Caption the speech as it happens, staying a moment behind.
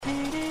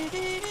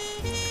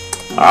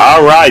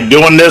All right,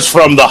 doing this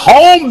from the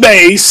home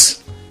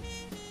base.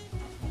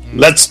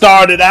 Let's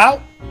start it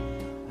out.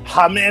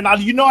 Man, I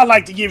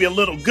like to give you a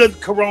little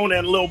good Corona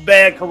and a little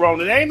bad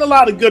Corona. There ain't a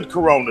lot of good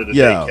Corona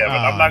today, Kevin.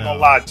 I'm not going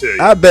to lie to you.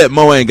 I bet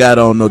Mo ain't got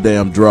on no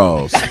damn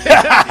draws. Hey,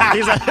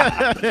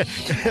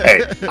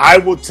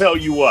 I will tell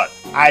you what.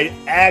 I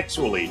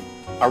actually,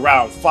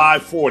 around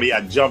 5:40,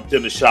 I jumped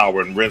in the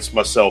shower and rinsed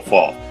myself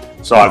off.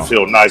 So I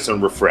feel nice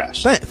and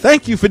refreshed.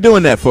 Thank you for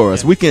doing that for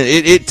us. We can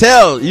you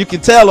can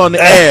tell on the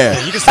air.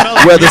 You can smell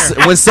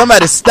it when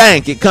somebody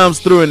stank, it comes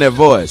through in their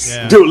voice.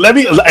 Yeah. Dude,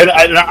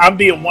 I'm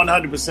being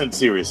 100%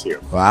 serious here.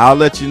 Well, I'll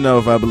let you know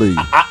if I believe.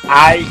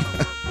 I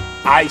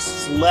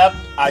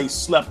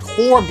slept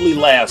horribly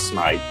last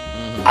night.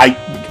 I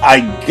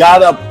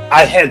got up.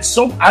 I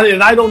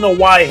don't know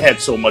why I had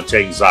so much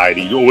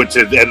anxiety,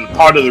 and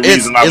part of the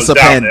reason I was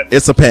down there.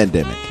 It's a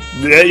pandemic.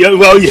 Your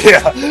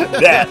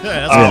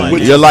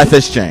life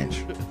has changed,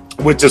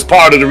 which is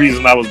part of the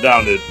reason I was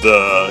down at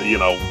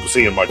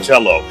seeing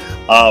Marcello.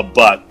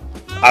 But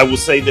I will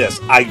say this: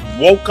 I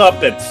woke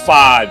up at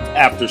 5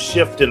 after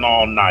shifting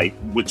all night,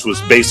 which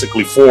was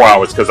basically 4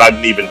 hours because I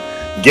didn't even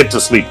get to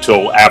sleep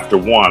till after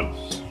 1,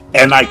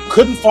 and I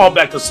couldn't fall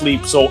back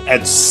asleep. So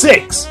at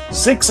 6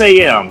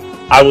 a.m.,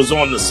 I was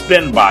on the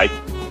spin bike.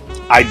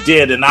 I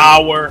did an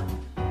hour.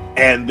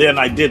 And then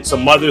I did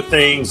some other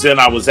things. Then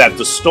I was at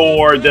the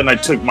store. Then I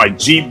took my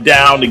Jeep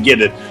down to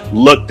get it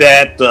looked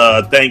at.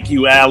 Thank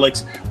you,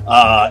 Alex.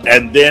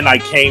 And then I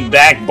came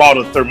back, bought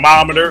a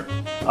thermometer,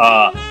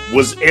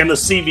 was in a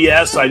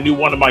CVS. I knew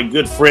one of my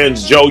good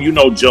friends, Joe. You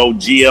know Joe,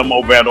 GM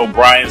over at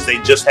O'Brien's. They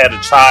just had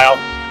a child.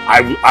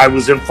 I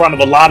was in front of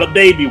a lot of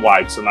baby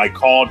wipes, and I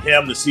called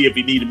him to see if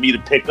he needed me to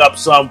pick up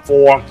some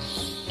for him.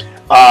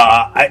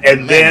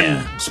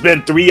 Then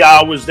spent 3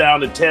 hours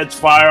down at Ted's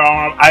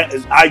Firearm.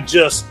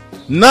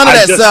 None of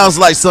that sounds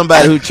like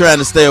somebody who's trying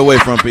to stay away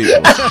from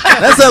people.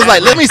 That sounds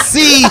like let me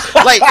see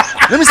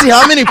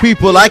how many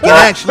people I can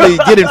actually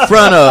get in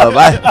front of.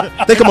 I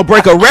think I'm gonna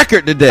break a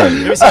record today.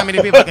 Let me see how many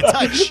people I can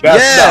touch.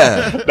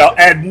 No,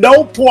 at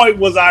no point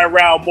was I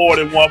around more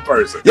than one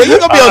person. Yeah, you're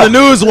gonna be on the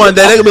news one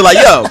day. They're gonna be like,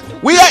 "Yo,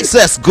 we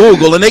accessed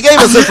Google and they gave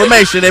us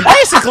information, and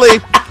basically,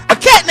 a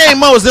cat named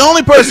Mo is the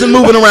only person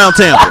moving around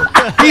Tampa.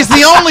 He's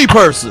the only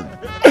person."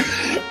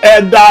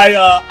 And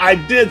I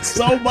did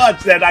so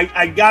much that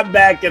I got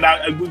back and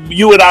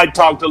you and I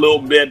talked a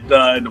little bit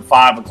in the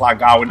 5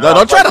 o'clock hour. No,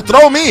 don't try to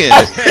throw me in.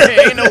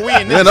 Ain't no we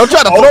in this. Yeah, don't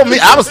try to throw me.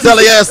 I was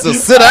telling your ass to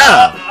sit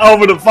down.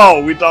 Over the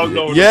phone. We talked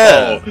over the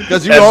phone.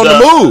 Because you were on the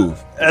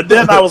move. And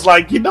then I was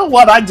like, you know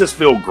what? I just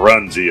feel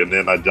grungy. And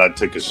then I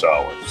took a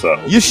shower. So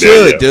you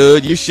should,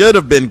 dude. You should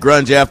have been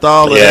grungy after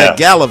all of that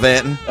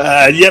gallivanting.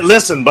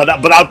 Listen, but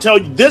I'll tell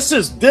you, this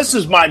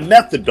is my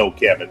method, though,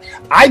 Kevin.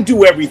 I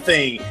do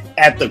everything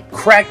at the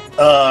crack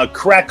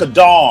of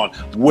dawn,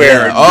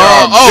 where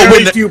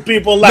very few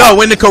people left. No,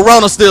 when the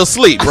Corona still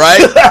sleep,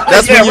 right?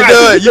 That's when you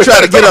do it. You try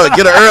to get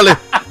an early.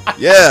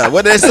 Yeah,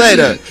 what did they say?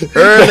 The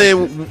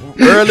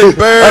early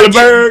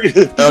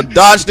bird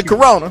dodge the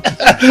Corona.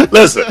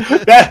 Listen,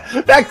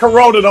 that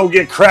Corona don't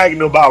get cracking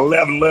till about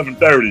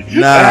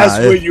 11:30. That's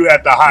when you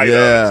at the height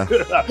of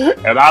it.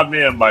 And I'm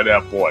in by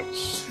that point.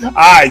 All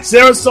right,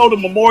 Sarasota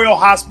Memorial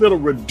Hospital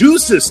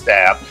reduces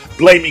staff,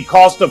 blaming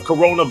cost of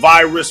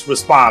coronavirus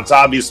response.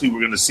 Obviously,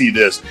 we're going to see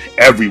this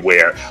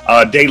everywhere.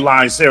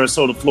 Dateline,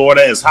 Sarasota,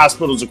 Florida, as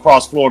hospitals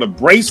across Florida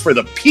brace for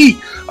the peak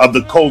of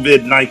the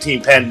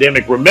COVID-19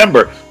 pandemic.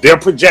 Remember, they're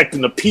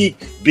projecting the peak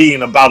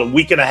being about a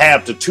week and a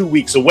half to 2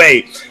 weeks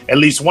away. At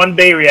least one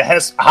Bay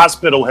Area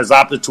hospital has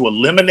opted to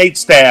eliminate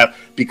staff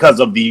because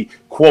of the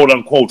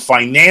quote-unquote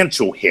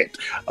financial hit.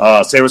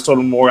 Sarasota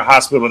Memorial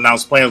Hospital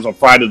announced plans on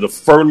Friday to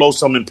furlough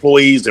some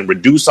employees and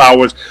reduce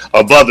hours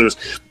of others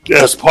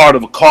as part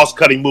of a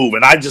cost-cutting move.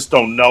 And I just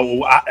don't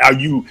know. Are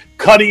you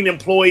cutting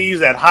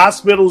employees at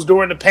hospitals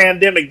during the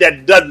pandemic?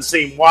 That doesn't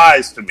seem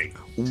wise to me.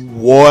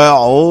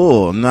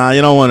 Well,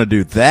 you don't want to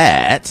do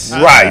that.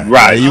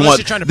 Right. You're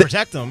trying to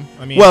protect them.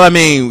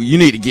 You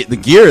need to get the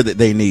gear that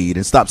they need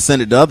and stop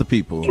sending it to other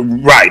people.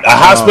 Right. A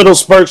hospital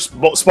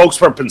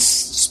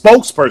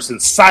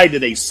spokesperson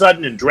cited a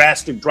sudden and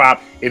drastic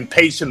drop in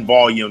patient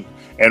volume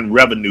and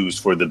revenues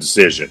for the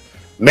decision.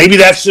 Maybe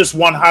that's just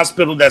one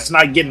hospital that's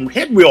not getting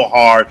hit real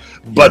hard,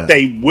 but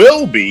they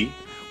will be.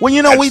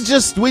 Well, we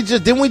just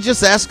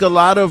ask a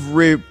lot of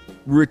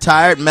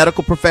retired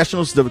medical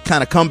professionals to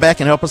kind of come back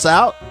and help us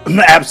out?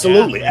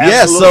 Absolutely.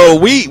 Yeah, so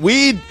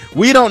we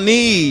don't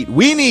need,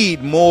 we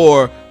need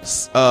more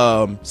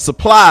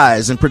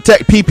supplies and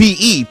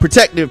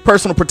PPE,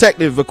 personal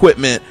protective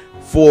equipment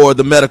for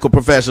the medical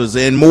professionals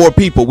and more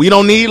people. We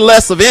don't need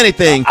less of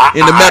anything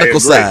in the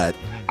medical side.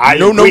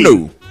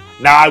 No.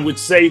 Now, I would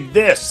say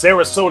this,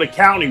 Sarasota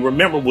County,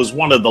 remember, was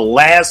one of the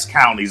last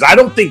counties. I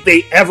don't think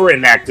they ever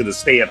enacted a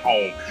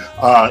stay-at-home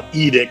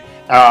edict.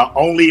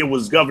 Only it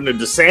was Governor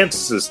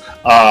DeSantis'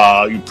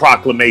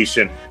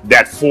 proclamation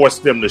that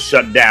forced them to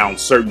shut down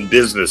certain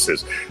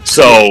businesses.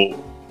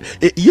 So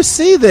you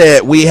see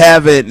that we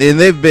haven't, and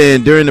they've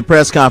been, during the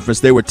press conference,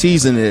 they were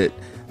teasing it.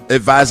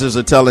 Advisors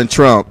are telling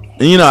Trump,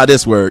 and you know how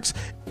this works.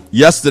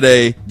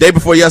 day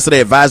before yesterday,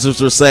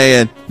 advisors were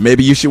saying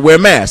maybe you should wear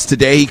masks.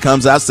 Today he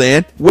comes out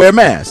saying wear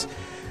masks.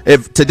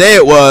 If today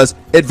it was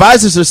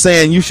advisors are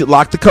saying you should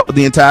lock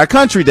the entire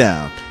country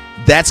down.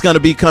 That's going to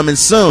be coming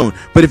soon.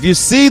 But if you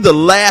see the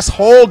last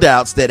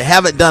holdouts that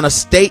haven't done a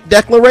state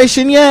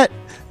declaration yet,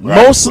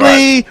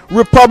 mostly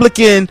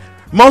Republican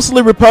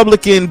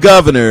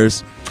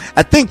governors,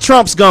 I think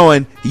Trump's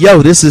going,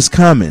 yo, this is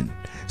coming.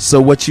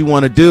 So what you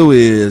want to do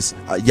is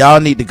y'all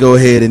need to go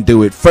ahead and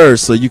do it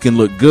first so you can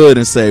look good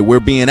and say we're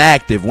being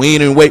active. We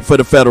ain't even wait for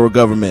the federal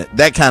government.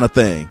 That kind of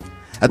thing.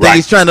 I think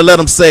he's trying to let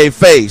them save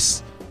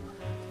face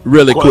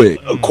really quick.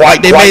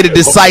 They made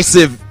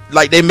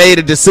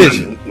a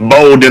decision.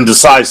 Bold and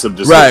decisive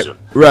decision.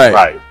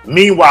 Right.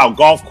 Meanwhile,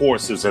 golf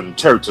courses and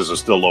churches are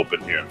still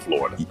open here in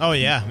Florida. Oh,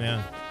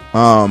 yeah.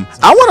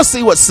 I want to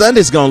see what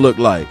Sunday's going to look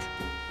like.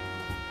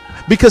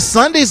 Because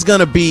Sunday's going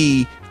to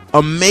be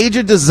a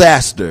major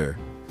disaster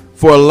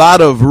for a lot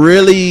of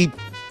really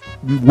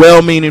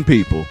well-meaning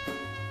people.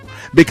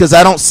 Because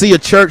I don't see a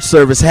church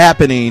service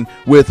happening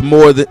with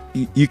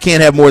you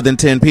can't have more than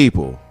 10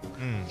 people.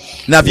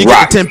 Now, if you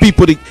get the 10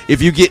 people,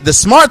 if you get the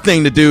smart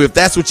thing to do, if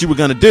that's what you were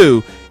going to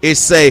do, is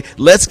say,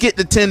 let's get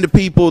the 10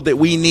 people that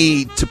we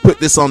need to put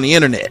this on the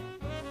internet.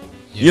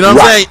 You know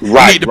what I'm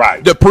saying?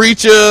 Right. The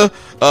preacher,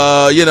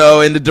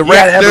 and the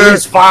director. Have at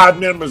least 5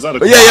 members of the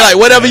choir. Yeah, like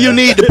whatever you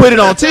need to put it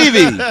on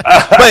TV. But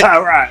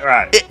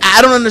right.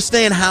 I don't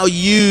understand how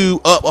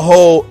you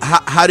uphold.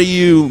 How do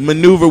you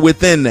maneuver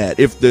within that?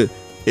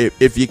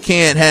 If you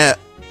can't have,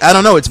 I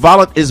don't know. It's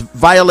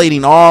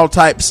violating all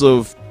types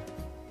of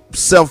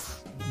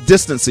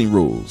self-distancing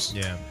rules.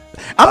 Yeah.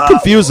 I'm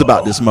confused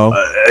about this, Mo.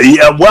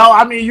 Well,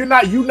 I mean,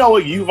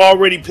 you've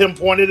already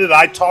pinpointed it.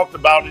 I talked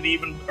about it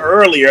even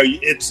earlier.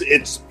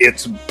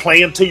 It's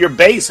playing to your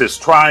base. It's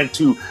trying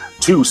to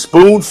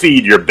spoon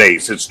feed your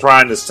base. It's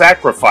trying to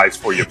sacrifice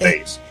for your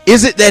base.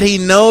 Is it that he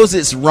knows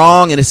it's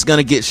wrong and it's going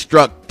to get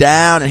struck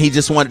down, and he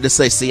just wanted to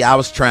say, "See, I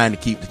was trying to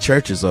keep the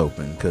churches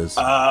open"? Because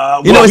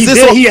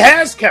he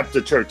has kept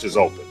the churches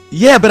open.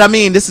 Yeah, but I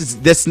mean,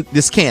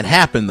 this can't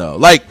happen though.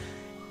 Like,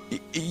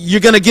 you're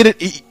gonna get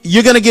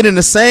in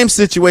the same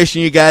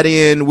situation you got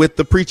in with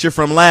the preacher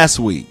from last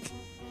week.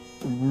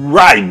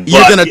 Right.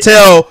 You're gonna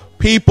tell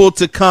people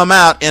to come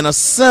out and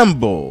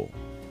assemble.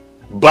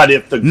 But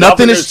if the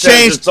governor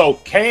says it's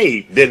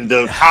okay, then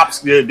the cops.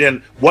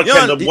 Then what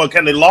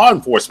can the law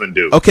enforcement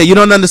do? Okay, you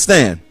don't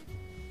understand.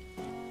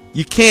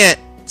 You can't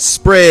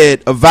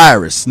spread a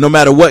virus, no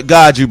matter what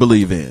God you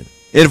believe in.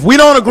 And if we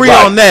don't agree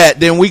on that,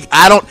 then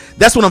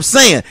that's what I'm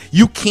saying.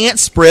 You can't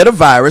spread a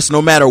virus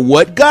no matter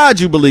what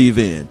God you believe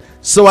in.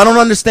 So I don't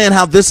understand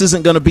how this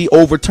isn't going to be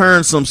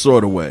overturned some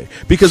sort of way.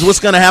 Because what's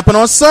going to happen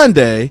on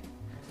Sunday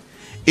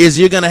is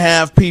you're going to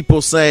have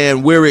people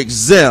saying we're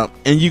exempt,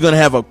 and you're going to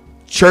have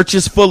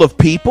churches full of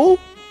people.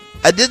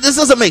 This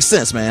doesn't make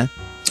sense, man.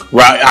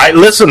 Right.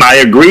 I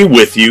agree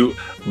with you.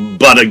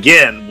 But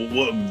again,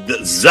 the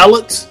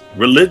zealots,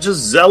 religious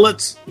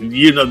zealots,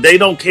 they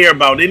don't care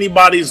about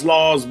anybody's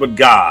laws but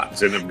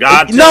God's. And if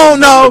God they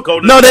don't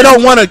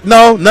want to.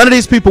 No, none of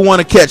these people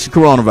want to catch the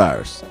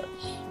coronavirus.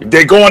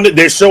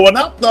 They're showing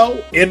up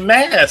though in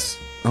mass.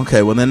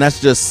 Okay, well then that's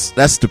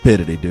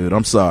stupidity, dude.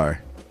 I'm sorry.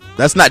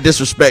 That's not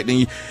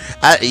disrespecting you.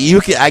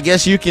 I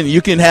guess you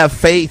can have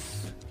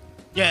faith.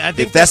 Yeah, I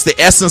think if that's the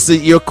essence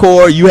of your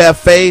core, you have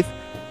faith.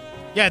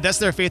 Yeah, that's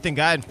their faith in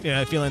God,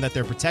 feeling that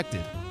they're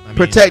protected.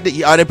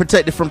 Protected? Are they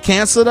protected from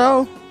cancer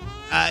though?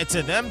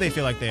 To them, they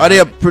feel like they are.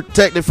 They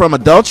protected from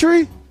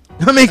adultery?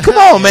 I mean, come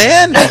on,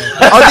 man.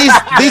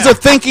 These are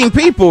thinking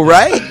people,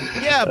 right?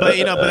 Yeah, but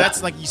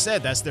that's like you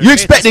said. That's their. You're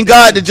expecting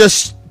God to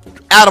just,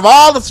 out of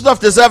all the stuff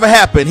that's ever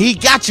happened, He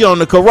got you on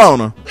the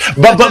corona.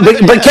 But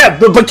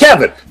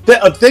Kevin,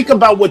 think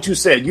about what you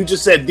said. You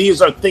just said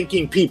these are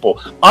thinking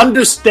people.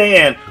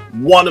 Understand,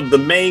 one of the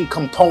main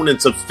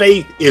components of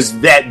faith is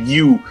that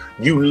you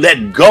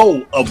let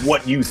go of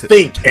what you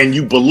think and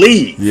you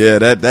believe. Yeah,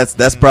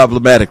 that's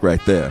problematic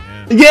right there.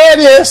 Yeah, it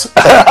is.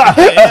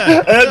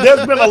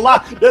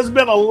 There's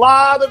been a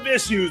lot of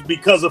issues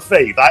because of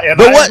faith. I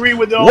agree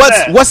with you on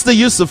that. What's the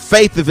use of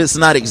faith if it's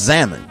not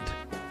examined?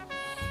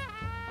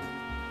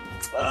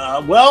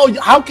 Well,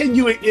 how can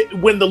you,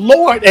 when the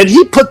Lord, and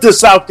He put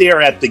this out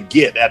there at the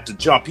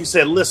jump, He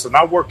said, listen,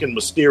 I work in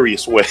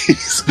mysterious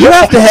ways. You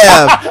have to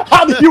have.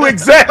 How do you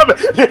examine?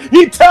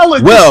 He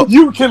telling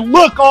you can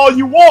look all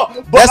you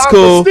want, but that's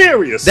cool.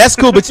 Mysterious. That's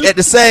cool, but at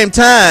the same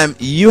time,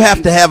 you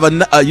have to have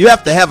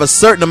a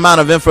certain amount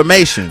of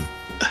information.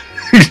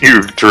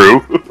 You're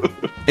true.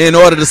 In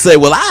order to say,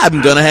 well,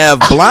 I'm going to have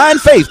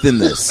blind faith in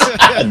this.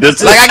 I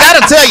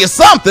got to tell you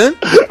something.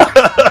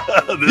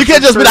 You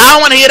can't just be like, I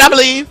don't want to hear it, I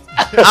believe.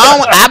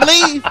 I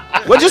believe.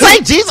 What'd you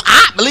say, Jesus?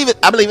 I believe it.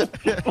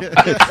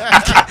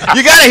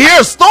 You got to hear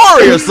a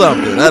story or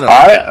something. All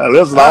right,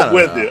 listen, I'm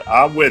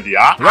with you.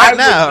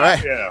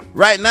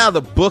 Right now,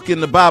 the book in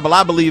the Bible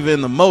I believe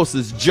in the most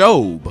is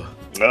Job.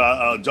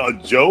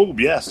 Job,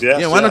 yes.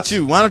 Yeah, why don't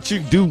you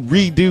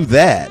redo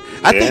that?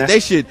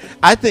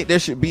 I think there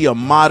should be a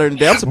modern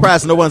day. I'm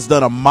surprised no one's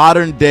done a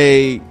modern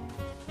day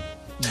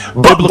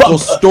biblical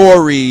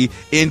story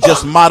in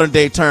just modern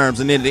day terms,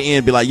 and then at the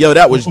end be like, yo,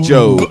 that was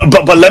Job.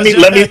 But let me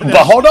but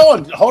hold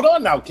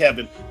on now,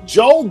 Kevin.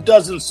 Job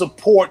doesn't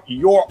support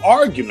your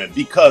argument,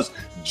 because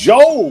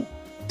Job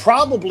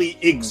probably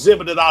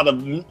exhibited out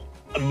of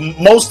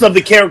most of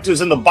the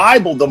characters in the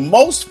Bible the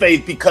most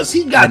faith, because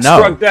he got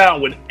struck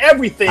down with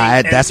everything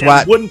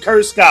and wouldn't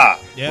curse God.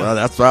 Yeah. Well,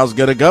 that's where I was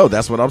gonna go.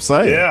 That's what I'm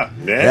saying. Yeah.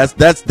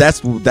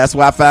 That's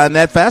why I find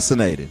that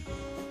fascinating.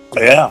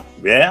 Yeah.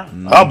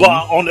 But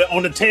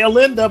on the tail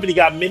end of it, he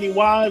got many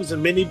wives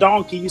and many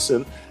donkeys,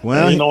 and a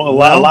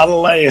lot of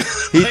land.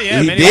 He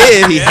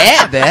did. He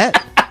had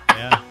that.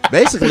 Yeah.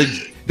 Basically,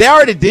 they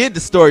already did the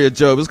story of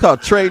Job. It's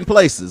called Trading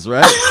Places,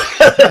 right?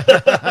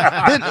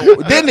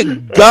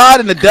 didn't God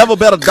and the devil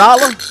bet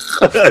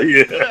 $1?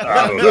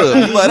 Yeah.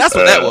 Good. Well, that's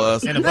what that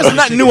was. There's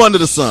nothing new under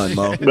the sun,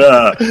 Mo.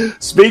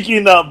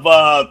 Speaking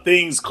of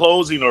things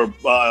closing or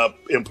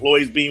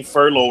employees being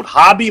furloughed,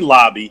 Hobby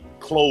Lobby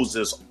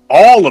closes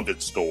all of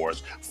its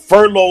stores,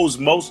 furloughs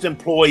most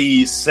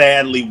employees,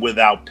 sadly,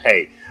 without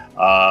pay.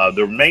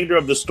 The remainder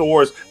of the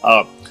stores,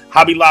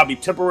 Hobby Lobby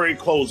temporarily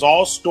closed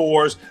all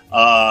stores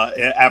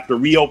after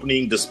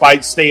reopening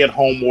despite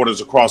stay-at-home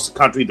orders across the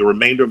country. The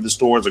remainder of the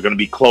stores are going to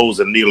be closed,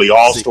 and nearly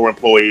all store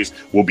employees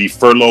will be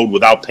furloughed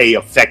without pay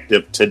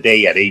effective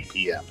today at 8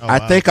 p.m. Oh, wow. I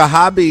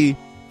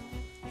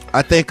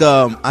think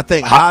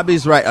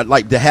Hobby's right.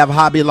 Like, to have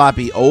Hobby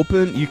Lobby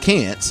open, you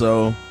can't.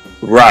 So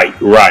right.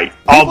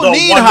 People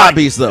need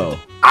hobbies, though.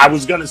 I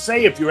was going to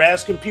say, if you're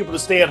asking people to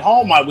stay at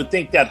home, I would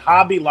think that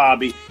Hobby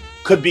Lobby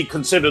could be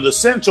considered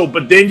essential,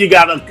 but then you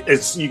gotta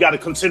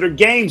consider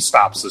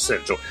GameStop's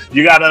essential.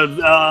 You gotta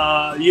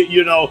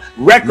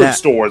record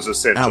stores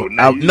essential.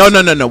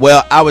 No.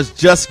 Well, I was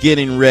just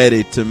getting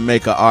ready to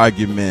make an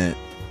argument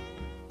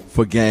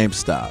for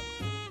GameStop,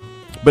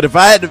 but if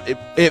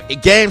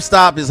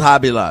GameStop is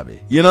Hobby Lobby,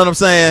 you know what I'm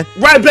saying?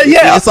 Right, but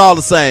yeah, it's all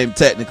the same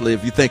technically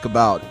if you think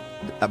about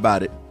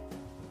it.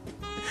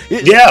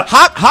 Yeah,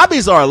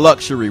 hobbies are a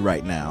luxury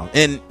right now,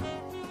 and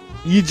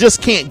you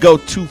just can't go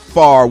too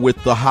far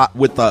with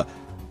the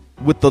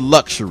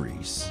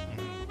luxuries.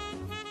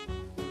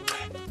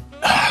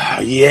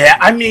 Yeah,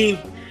 I mean,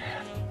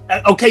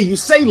 okay, you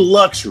say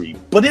luxury,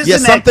 but isn't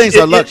some things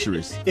are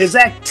luxuries? Is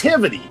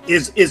activity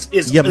is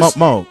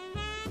Mo?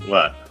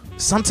 What?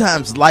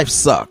 Sometimes life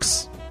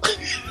sucks.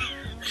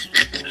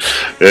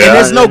 Yeah, and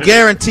there's no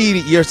guarantee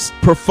that your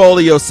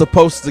portfolio is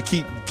supposed to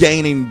keep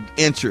gaining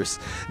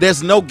interest.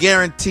 There's no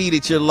guarantee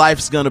that your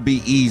life's going to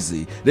be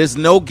easy. There's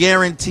no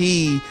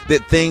guarantee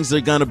that things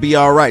are going to be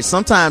all right.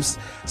 Sometimes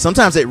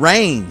it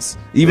rains,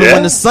 even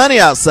when it's sunny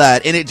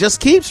outside, and it just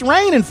keeps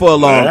raining for a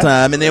long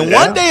time, and then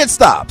one day it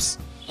stops.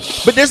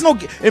 But there's no,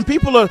 and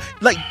people are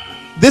like,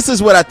 this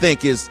is what I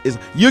think is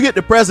you get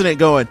the president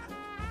going,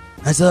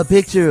 I saw a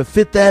picture of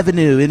Fifth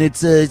Avenue and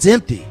it's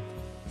empty.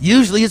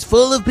 Usually it's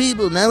full of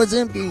people. Now it's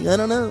empty. I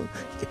don't know.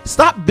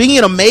 Stop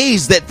being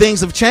amazed that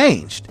things have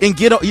changed and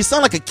you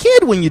sound like a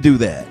kid when you do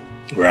that.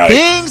 Right.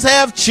 Things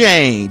have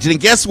changed. And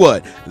guess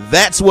what?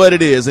 That's what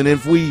it is.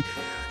 And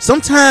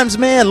sometimes,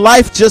 man,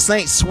 life just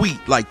ain't sweet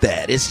like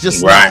that. It's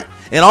just not.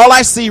 And all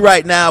I see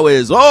right now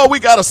is, we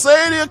got to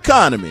save the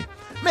economy.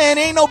 Man,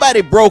 ain't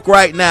nobody broke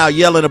right now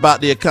yelling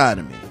about the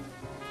economy.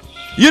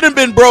 You done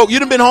been broke. You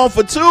done been home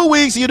for 2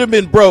 weeks. You done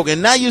been broke.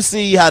 And now you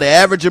see how the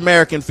average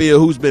American feel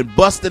who's been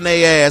busting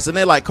their ass. And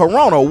they're like,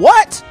 Corona,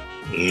 what?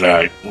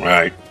 Right.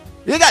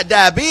 They got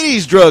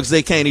diabetes drugs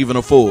they can't even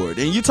afford.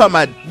 And you talking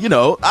about,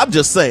 I'm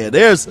just saying,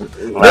 there's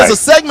a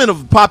segment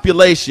of the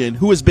population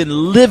who has been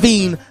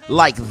living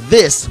like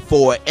this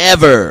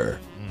forever.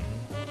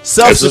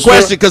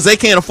 Self-sequestered because they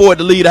can't afford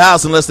to leave the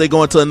house unless they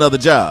go into another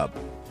job.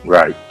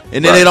 Right.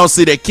 And then they don't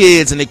see their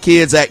kids, and the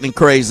kids acting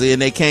crazy,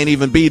 and they can't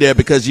even be there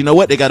because you know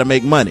what? They got to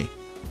make money.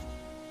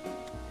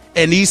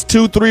 And these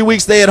 2-3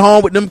 weeks they at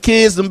home with them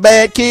kids, them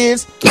bad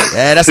kids,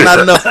 that's not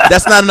enough.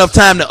 That's not enough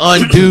time to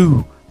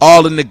undo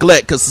all the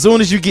neglect. Because as soon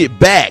as you get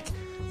back,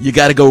 you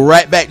got to go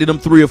right back to them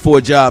 3 or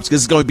 4 jobs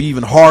because it's going to be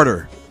even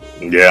harder.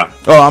 Yeah.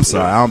 Oh, I'm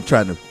sorry. I'm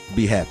trying to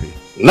be happy.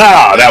 No,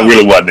 that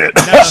really wasn't it.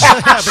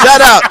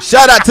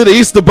 Shout out to the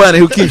Easter Bunny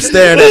who keeps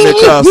staring at me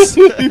across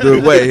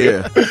the way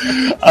here.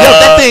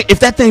 If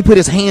that thing put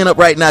his hand up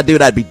right now,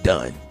 dude, I'd be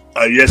done.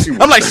 Yes, you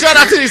would. I'm like, shout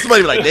out to the Easter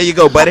Bunny. Like, there you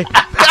go, buddy.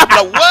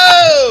 I'm like,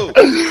 whoa.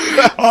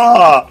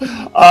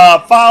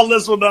 File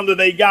this one under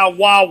they got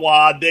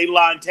Wawa,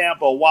 Dayline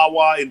Tampa.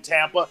 Wawa in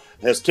Tampa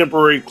has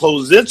temporarily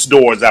closed its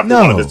doors after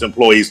one of its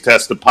employees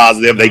tested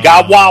positive. They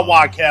got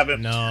Wawa,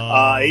 Kevin.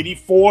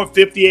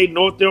 8458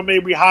 North Del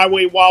Mabry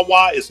Highway.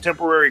 Wawa is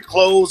temporarily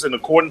closed in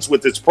accordance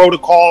with its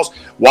protocols.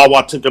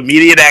 Wawa took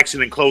immediate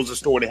action and closed the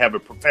store to have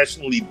it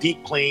professionally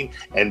deep cleaned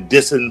and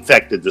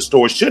disinfected. The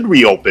store should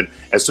reopen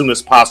as soon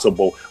as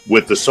possible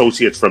with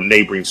associates from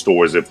neighboring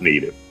stores if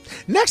needed.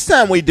 Next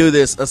time we do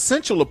this,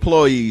 essential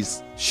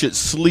employees should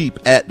sleep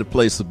at the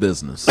place of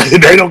business.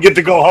 They don't get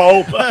to go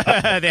home.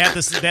 They have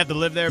to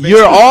live there.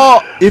 Basically.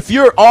 If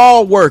you're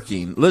all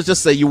working, let's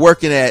just say you're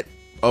working at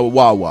a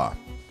Wawa.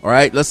 All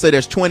right, let's say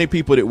there's 20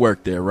 people that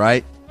work there,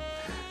 right?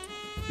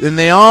 Then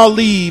they all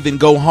leave and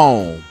go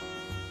home.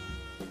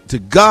 to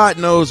God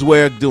knows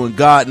where doing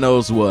God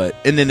knows what,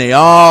 and then they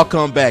all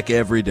come back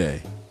every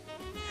day.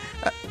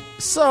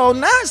 So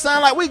now it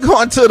sounds like we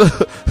going to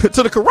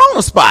the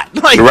Corona spot.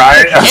 Like,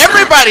 right?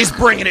 Everybody's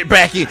bringing it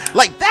back in.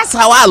 Like, that's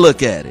how I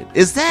look at it.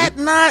 Is that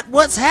not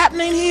what's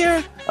happening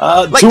here?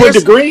 Like, to a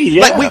degree,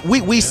 yeah. Like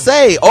we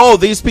say, oh,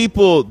 these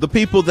people, the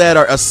people that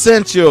are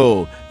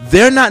essential,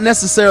 they're not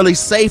necessarily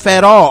safe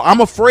at all.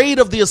 I'm afraid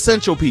of the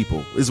essential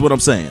people, is what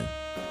I'm saying.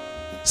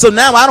 So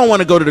now I don't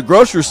want to go to the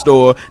grocery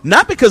store,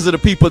 not because of the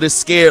people that's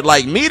scared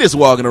like me that's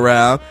walking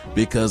around,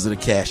 because of the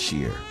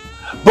cashier.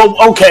 But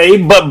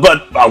okay,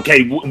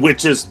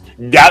 which is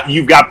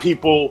you've got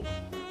people.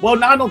 Well,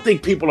 no, I don't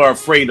think people are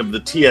afraid of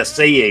the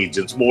TSA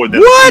agents more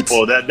than what?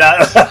 People that.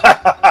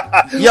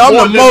 Y'all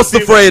are most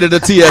afraid of the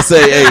TSA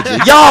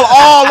agent. Y'all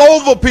all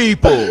over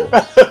people,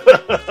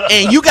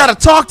 and you got to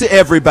talk to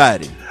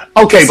everybody.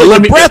 Okay, so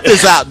but the breath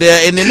is out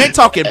there, and then they're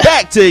talking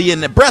back to you,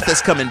 and the breath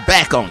is coming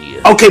back on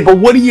you. Okay, but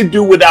what do you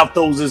do without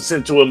those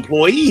essential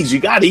employees? You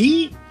got to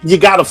eat. You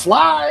got to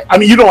fly. I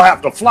mean, you don't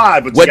have to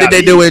fly, but what did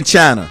they do in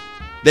China?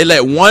 They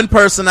let one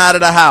person out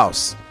of the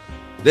house.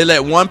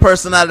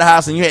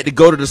 And you had to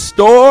go to the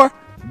store,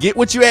 get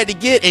what you had to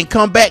get, and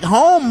come back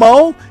home,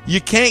 Mo.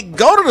 You can't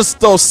go to the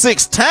store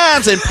 6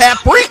 times, and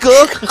paprika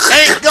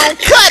ain't gonna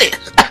cut it.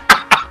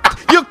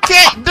 You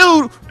can't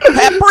do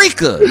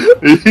paprika.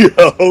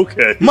 Yeah,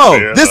 okay.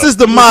 Mo, this is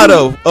the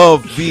motto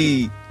of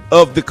the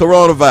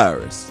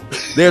coronavirus.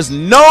 There's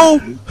no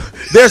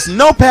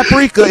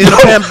paprika in the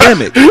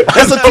pandemic.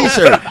 That's a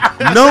T-shirt.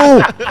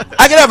 No,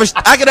 I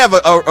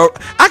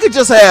could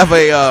just have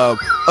a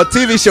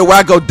TV show where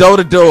I go door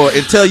to door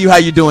and tell you how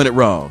you're doing it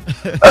wrong.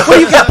 Well,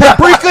 you got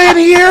paprika in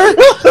here?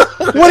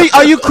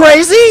 Are you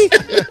crazy?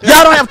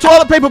 Y'all don't have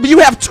toilet paper, but you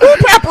have 2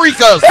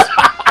 paprikas.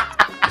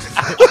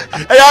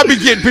 Hey, I'll be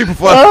getting people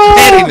for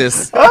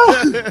pettiness.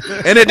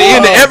 And at the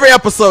end of every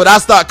episode, I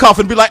start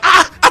coughing and be like,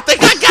 I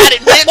think I got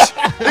it, bitch.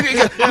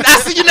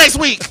 I'll see you next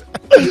week.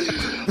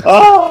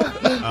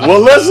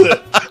 Well, listen,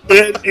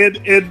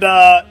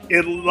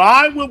 in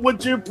line with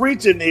what you're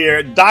preaching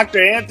here,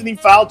 Dr. Anthony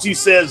Fauci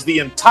says the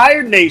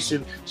entire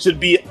nation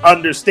should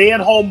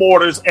understand home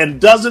orders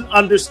and doesn't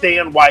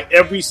understand why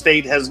every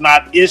state has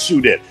not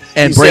issued it.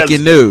 And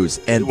breaking news,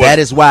 and that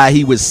is why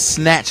he was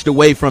snatched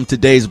away from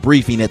today's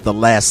briefing at the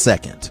last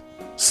second.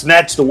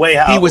 Snatched away?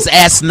 How? He was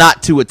asked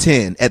not to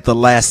attend at the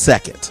last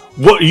second.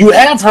 Well, you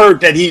have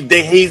heard that he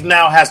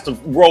now has to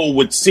roll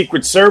with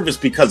Secret Service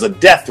because of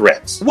death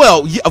threats.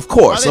 Well, yeah, of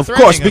course.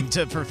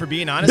 For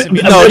being honest.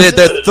 No,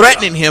 they're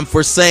threatening him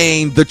for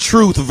saying the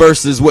truth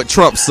versus what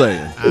Trump's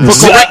saying. For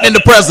correcting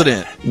the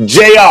president.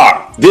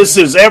 JR, this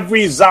is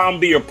every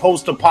zombie or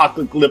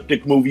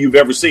post-apocalyptic movie you've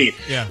ever seen.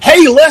 Yeah.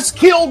 Hey, let's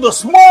kill the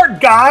smart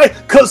guy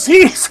because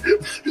he's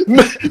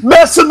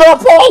messing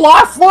up all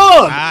our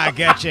fun.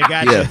 Gotcha.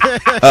 Yeah.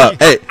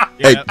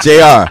 Hey,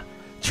 JR,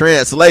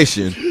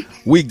 translation.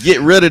 We get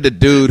rid of the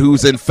dude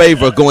who's in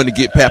favor of going to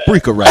get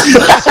paprika right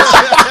now.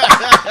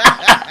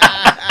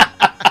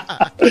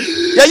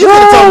 Yeah, you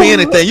could have told me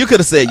anything. You could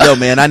have said, yo,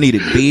 man, I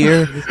needed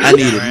beer. I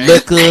needed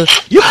liquor.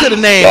 You could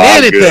have named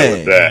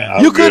anything.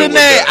 You could have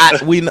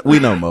named. We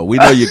know, Mo. We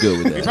know you're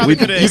good with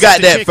that. You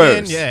got that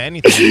first. Yeah,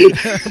 anything.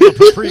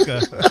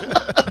 Paprika.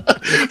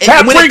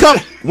 And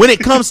when it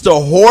comes to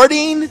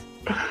hoarding,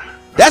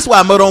 that's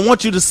why Mo don't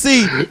want you to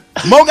see.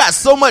 Mo got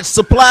so much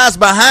supplies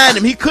behind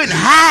him, he couldn't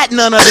hide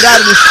none of it out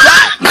of the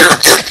shot.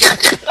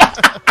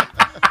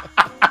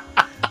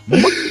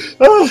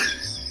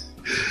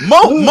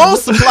 Mo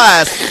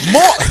supplies.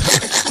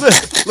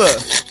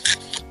 Look.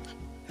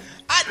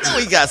 I know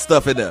he got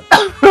stuff in there.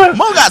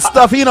 Mo got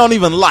stuff he don't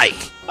even like.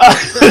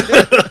 That's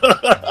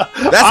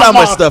how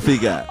much stuff he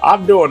got.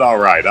 I'm doing all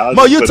right.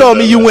 Mo, you told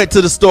me you went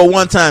to the store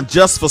one time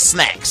just for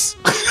snacks.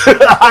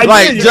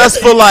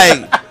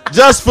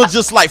 Just for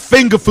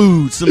finger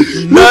food, some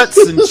nuts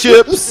and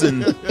chips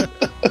and.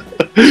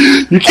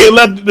 You can't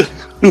let.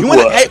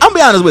 Hey, I'll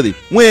be honest with you.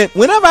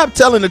 Whenever I'm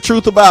telling the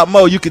truth about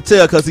Mo, you can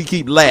tell because he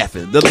keep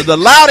laughing. The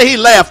louder he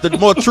laughs, the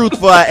more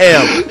truthful I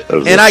am.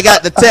 And I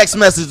got the text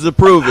message to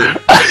prove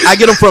it. I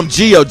get them from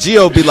Gio.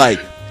 Gio be like,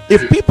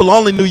 if people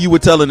only knew you were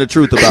telling the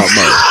truth about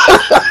Mo.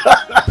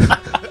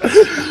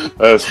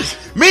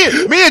 Me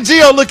and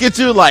Gio look at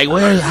you like,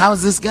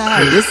 how's this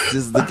guy? This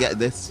is the guy.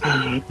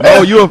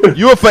 Oh, you're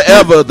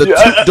forever the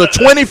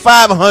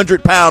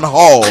 2,500-pound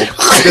hog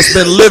that's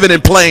been living in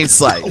plain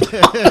sight.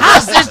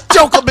 How's this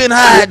joker been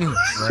hiding?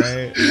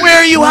 Right. Where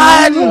are you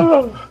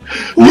hiding?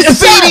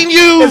 Who's feeding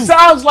you? It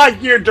sounds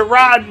like you're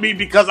deriding me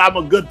because I'm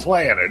a good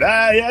planner.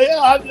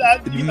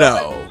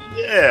 No.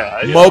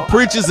 Mo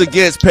preaches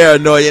against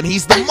paranoia, and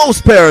he's the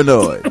most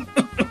paranoid.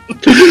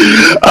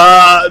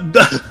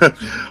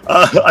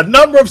 A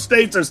number of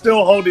states are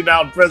still holding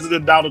out.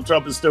 President Donald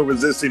Trump is still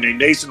resisting a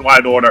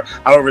nationwide order.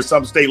 However,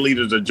 some state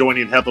leaders are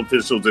joining health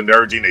officials and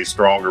urging a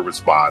stronger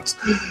response.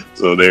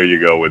 So there you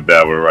go with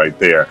that one right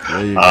there.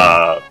 And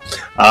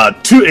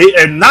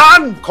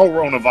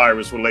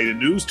non-coronavirus related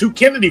news, 2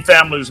 Kennedy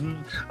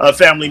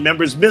family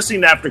members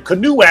missing after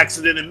canoe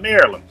accident in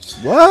Maryland.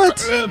 What?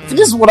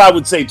 This is what I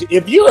would say.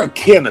 If you're a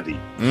Kennedy,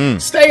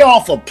 stay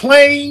off of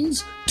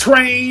planes,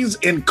 trains,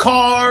 and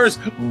cars,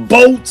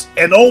 boats,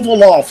 and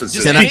Oval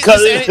Offices.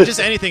 Just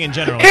anything in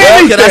general.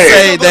 Well, can I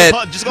say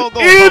that? Just go.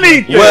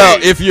 Anything. Well,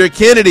 if you're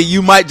Kennedy,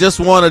 you might just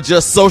want to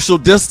just social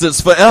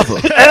distance forever.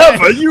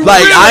 You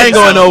like, really I ain't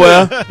going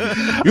nowhere.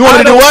 You want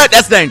to do what?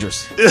 That's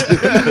dangerous.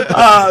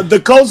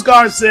 The Coast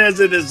Guard says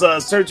it is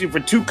searching for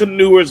 2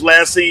 canoers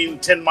last seen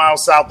 10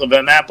 miles south of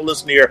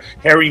Annapolis near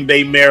Herring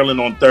Bay, Maryland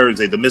on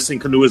Thursday. The missing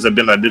canoers have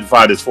been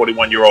identified as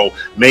 41-year-old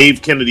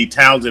Maeve Kennedy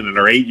Townsend and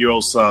her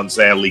 8-year-old son,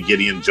 sadly,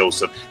 Gideon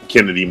Joseph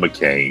Kennedy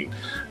McCain.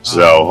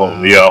 So,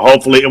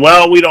 hopefully,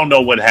 well, we don't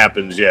know what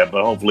happens yet,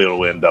 but hopefully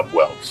it'll end up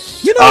well.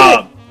 You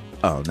know,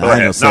 I ain't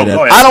gonna say that.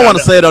 I don't want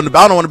to say it I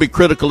don't want to be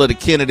critical of the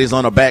Kennedys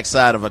on the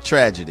backside of a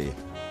tragedy.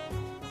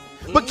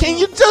 But can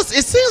you just?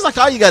 It seems like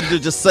all you got to do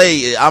is just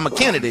say I'm a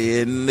Kennedy,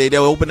 and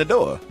they'll open the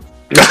door.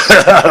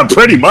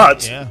 Pretty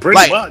much. Yeah.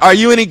 Pretty much. Are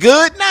you any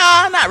good?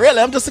 Nah, not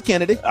really. I'm just a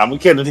Kennedy. I'm a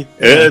Kennedy.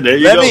 Yeah, there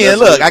you go. Let me in.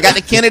 Look, I got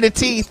the Kennedy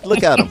teeth.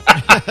 Look at them.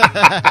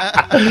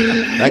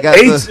 I got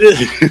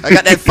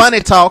that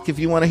funny talk if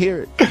you want to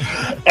hear it.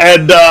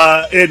 And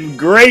in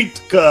great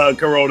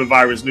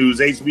coronavirus news,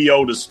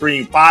 HBO to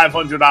stream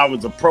 500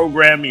 hours of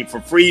programming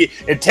for free.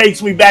 It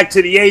takes me back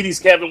to the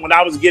 80s, Kevin, when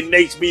I was getting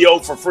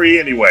HBO for free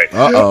anyway.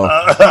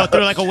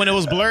 Through like when it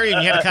was blurry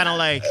and you had to kind of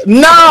like...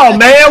 No,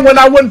 man, when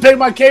I wouldn't pay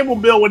my cable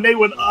bill, when they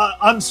would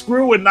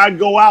unscrew it and I'd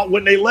go out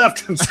when they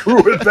left and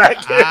screw it back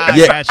in.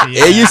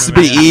 It used to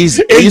be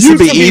easy. It used to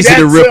be easy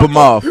to rip them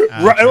off.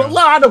 Well,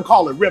 I don't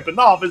call it ripping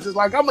off. It's just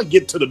like, I'm going to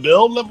get to the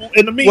bill.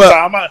 In the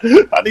meantime, I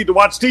need to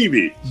watch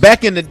TV.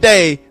 Back in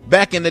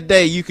the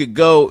day, you could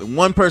go,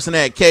 one person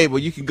had cable,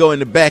 you could go in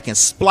the back and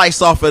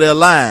splice off of their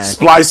line.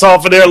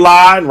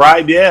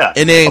 Right, yeah.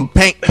 And then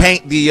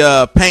paint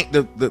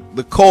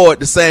the cord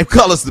the same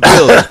color as the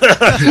building.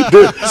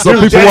 So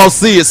people won't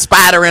see it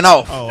spidering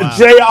off. Oh, wow.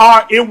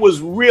 JR, it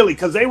was really,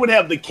 because they would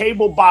have the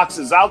cable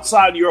boxes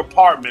outside your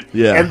apartment,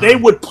 and they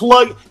would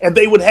plug, and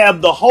they would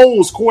have the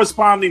holes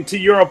corresponding to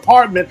your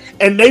apartment,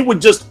 and they would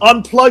just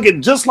unplug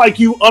it, just like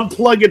you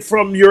unplug it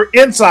from your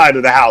inside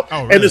of the house.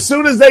 Oh, really? And as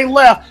soon as they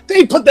left,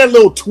 they put that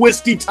little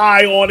twisty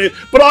tie on it,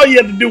 but all you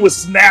had to do was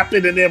snap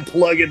it and then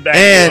plug it back.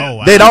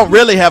 And they don't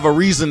really have a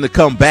reason to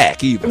come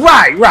back either.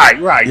 Right.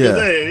 Yeah.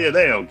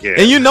 They don't care.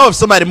 And you know, if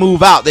somebody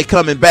move out, they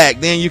coming back,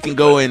 then you can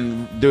go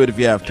and do it if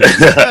you have to.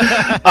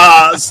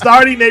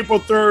 Starting April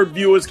 3rd,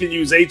 viewers can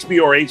use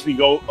HBO or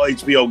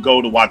HBO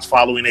Go to watch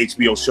following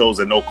HBO shows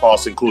at no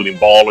cost, including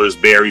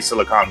Ballers, Barry,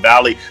 Silicon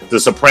Valley, The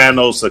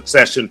Sopranos,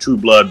 Succession, True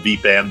Blood,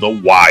 Veep, and The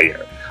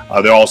Wire.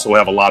 They also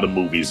have a lot of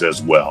movies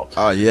as well.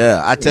 Oh,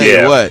 yeah. I tell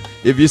you what,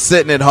 if you're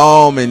sitting at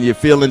home and you're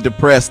feeling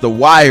depressed, The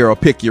Wire will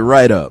pick you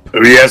right up.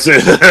 Yes, you're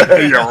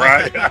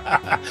right.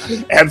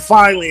 And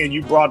finally, and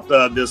you brought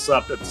this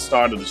up at the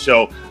start of the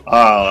show,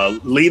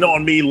 Lean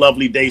on Me,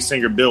 Lovely Day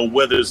singer Bill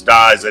Withers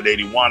dies at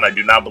 81. I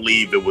do not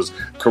believe it was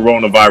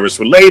coronavirus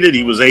related.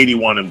 He was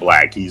 81 and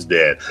black. He's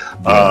dead.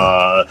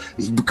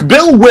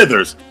 Bill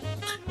Withers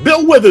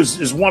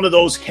is one of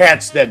those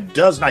cats that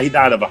does not, he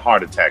died of a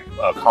heart attack,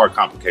 heart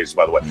complications,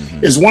 by the way,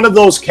 is one of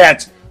those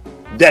cats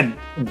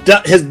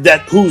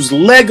that whose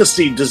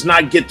legacy does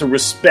not get the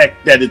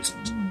respect that it's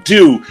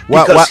due.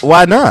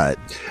 Why not?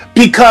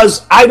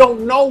 Because I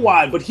don't know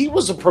why, but he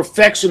was a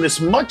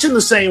perfectionist, much in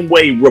the same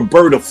way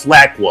Roberta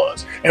Flack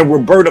was. And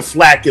Roberta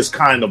Flack is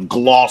kind of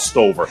glossed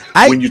over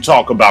when you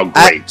talk about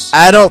greats.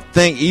 I don't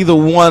think either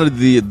one of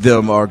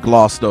them are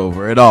glossed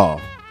over at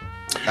all.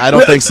 I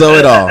don't think so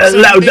at all. So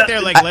you think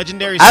they're like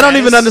legendary status? I don't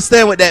even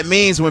understand what that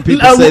means when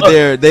people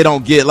say they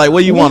don't get, like,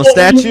 what, you want a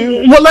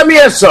statue? Well, let me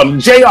ask something.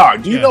 JR,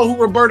 do you know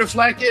who Roberta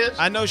Flack is?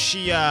 I know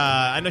she's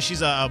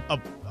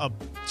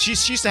she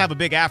used to have a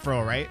big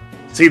afro, right?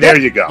 See, there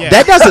you go. Yeah.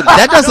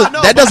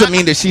 That doesn't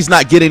mean that she's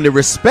not getting the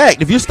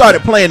respect. If you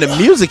started playing the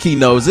music, he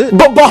knows it.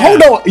 But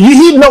hold on,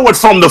 he know it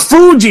from the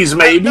Fugees,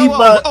 maybe.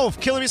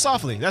 Kill Me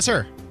Softly, that's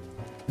her.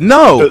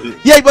 No,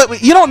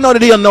 but you don't know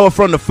that he'll know it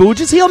from the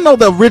Fugees. He'll know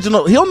the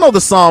original. He'll know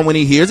the song when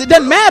he hears it.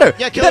 Doesn't matter.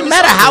 Yeah, it doesn't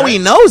matter how he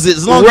knows it,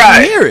 as long as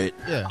you hear it.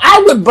 Yeah.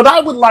 I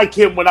would like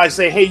him when I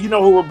say, "Hey, you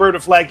know who Roberta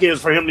Flack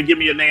is?" For him to give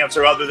me an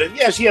answer other than,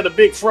 "Yeah, she had a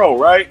big fro,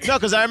 right?" No,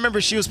 because I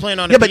remember she was playing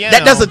on the piano. But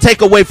that doesn't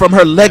take away from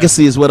her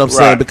legacy, is what I'm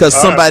saying, because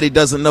somebody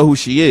doesn't know who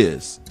she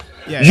is.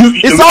 Yeah.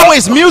 It's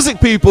always music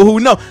people who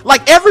know.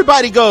 Like,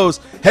 everybody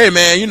goes, "Hey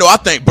man, you know, I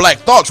think Black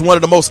Thought's one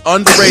of the most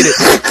underrated."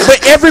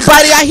 But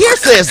everybody I hear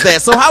says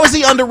that. So how is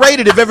he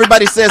underrated if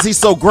everybody says he's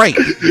so great?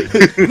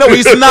 No,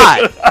 he's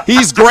not.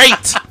 He's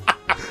great.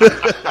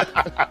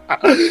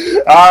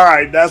 All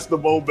right, that's the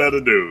Mo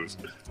Better News.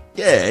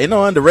 Yeah, ain't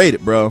no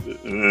underrated, bro.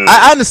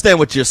 I understand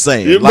what you're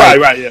saying.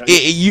 Right, yeah.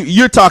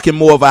 You're talking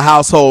more of a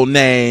household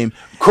name.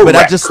 Correct, but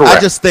I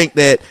just think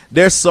that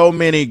there's so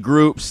many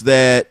groups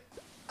that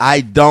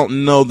I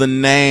don't know the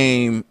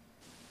name.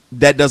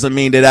 That doesn't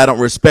mean that I don't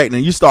respect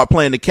them. You start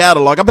playing the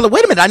catalog, I'll be like,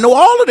 wait a minute, I know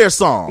all of their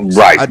songs.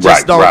 Right, I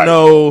just don't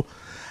know.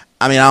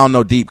 I mean, I don't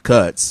know deep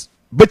cuts.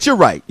 But you're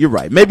right.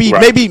 Maybe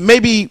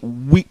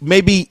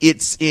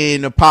it's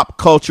in a pop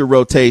culture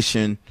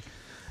rotation.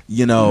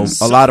 You know,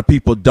 a lot of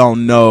people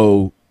don't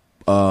know.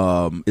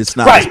 It's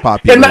not as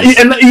popular.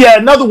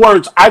 In other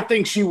words, I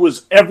think she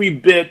was every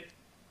bit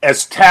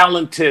as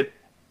talented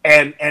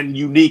and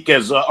unique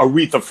as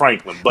Aretha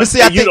Franklin. But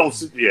see, I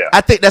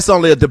think that's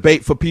only a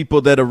debate for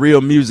people that are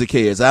real music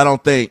heads. I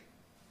don't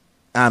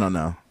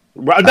know.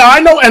 Right. No,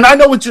 I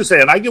know what you're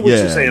saying. I get what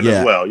you're saying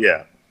as well.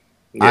 Yeah.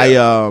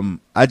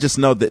 I just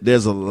know that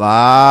there's a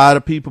lot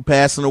of people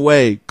passing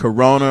away,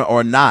 corona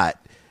or not,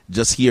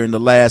 just here in the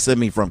last,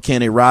 from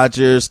Kenny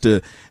Rogers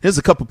to, there's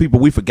a couple people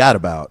we forgot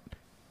about,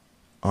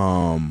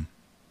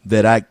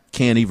 that I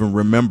can't even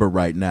remember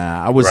right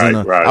now.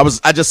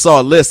 I just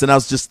saw a list and I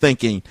was just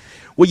thinking,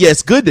 well, yeah,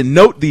 it's good to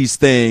note these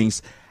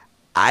things.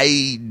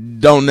 I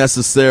don't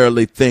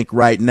necessarily think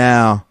right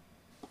now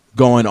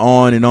going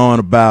on and on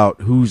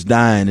about who's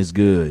dying is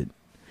good.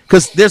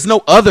 Because there's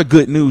no other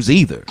good news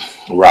either.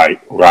 Right.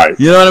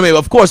 You know what I mean?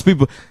 Of course,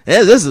 people,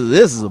 this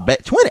is a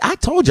bad 20. I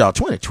told y'all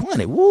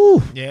 2020.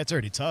 Woo. Yeah, it's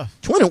already tough.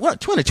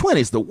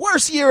 2020 is the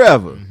worst year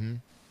ever. Mm-hmm.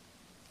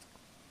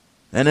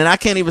 And then I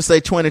can't even say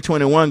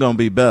 2021 going to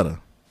be better.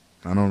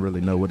 I don't really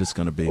know what it's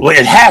going to be. Well,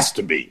 it has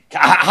to be.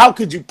 How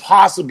could you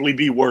possibly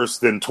be worse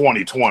than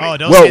 2020?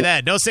 Oh, say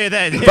that. Don't say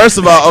that. First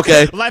of all,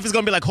 okay. Life is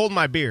going to be like holding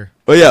my beer.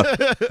 Oh, yeah.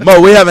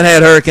 Mo, we haven't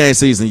had hurricane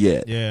season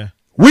yet. Yeah.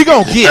 We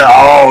gonna get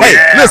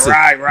listen,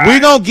 we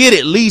gonna get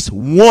at least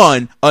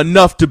one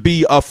enough to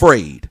be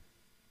afraid.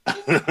 Yes,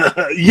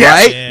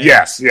 right? Yeah.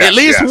 Yes. At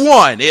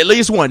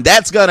least one.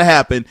 That's gonna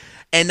happen.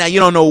 And now you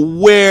don't know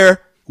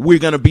where we're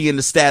gonna be in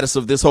the status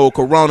of this whole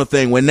corona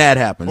thing when that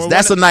happens.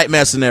 That's a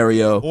nightmare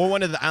scenario. Or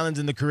one of the islands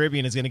in the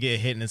Caribbean is gonna get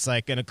hit and it's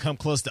like gonna come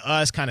close to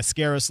us, kind of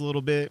scare us a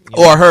little bit.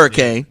 Or a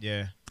hurricane.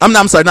 Yeah.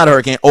 I'm sorry, not a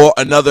hurricane. Or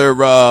another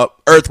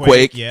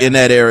earthquake in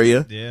that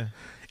area. Yeah.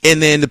 And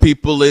then the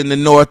people in the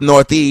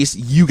northeast,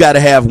 you got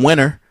to have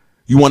winter.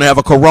 You want to have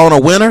a corona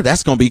winter?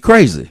 That's going to be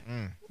crazy.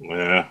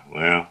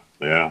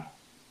 Yeah.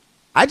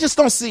 I just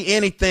don't see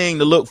anything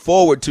to look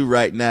forward to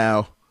right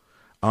now,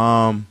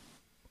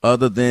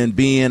 other than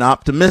being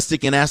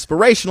optimistic and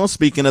aspirational.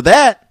 Speaking of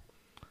that,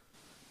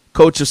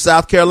 coach of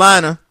South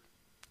Carolina,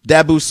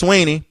 Dabo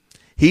Swinney,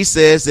 he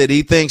says that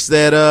he thinks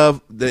that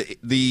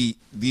the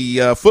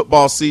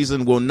football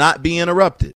season will not be interrupted.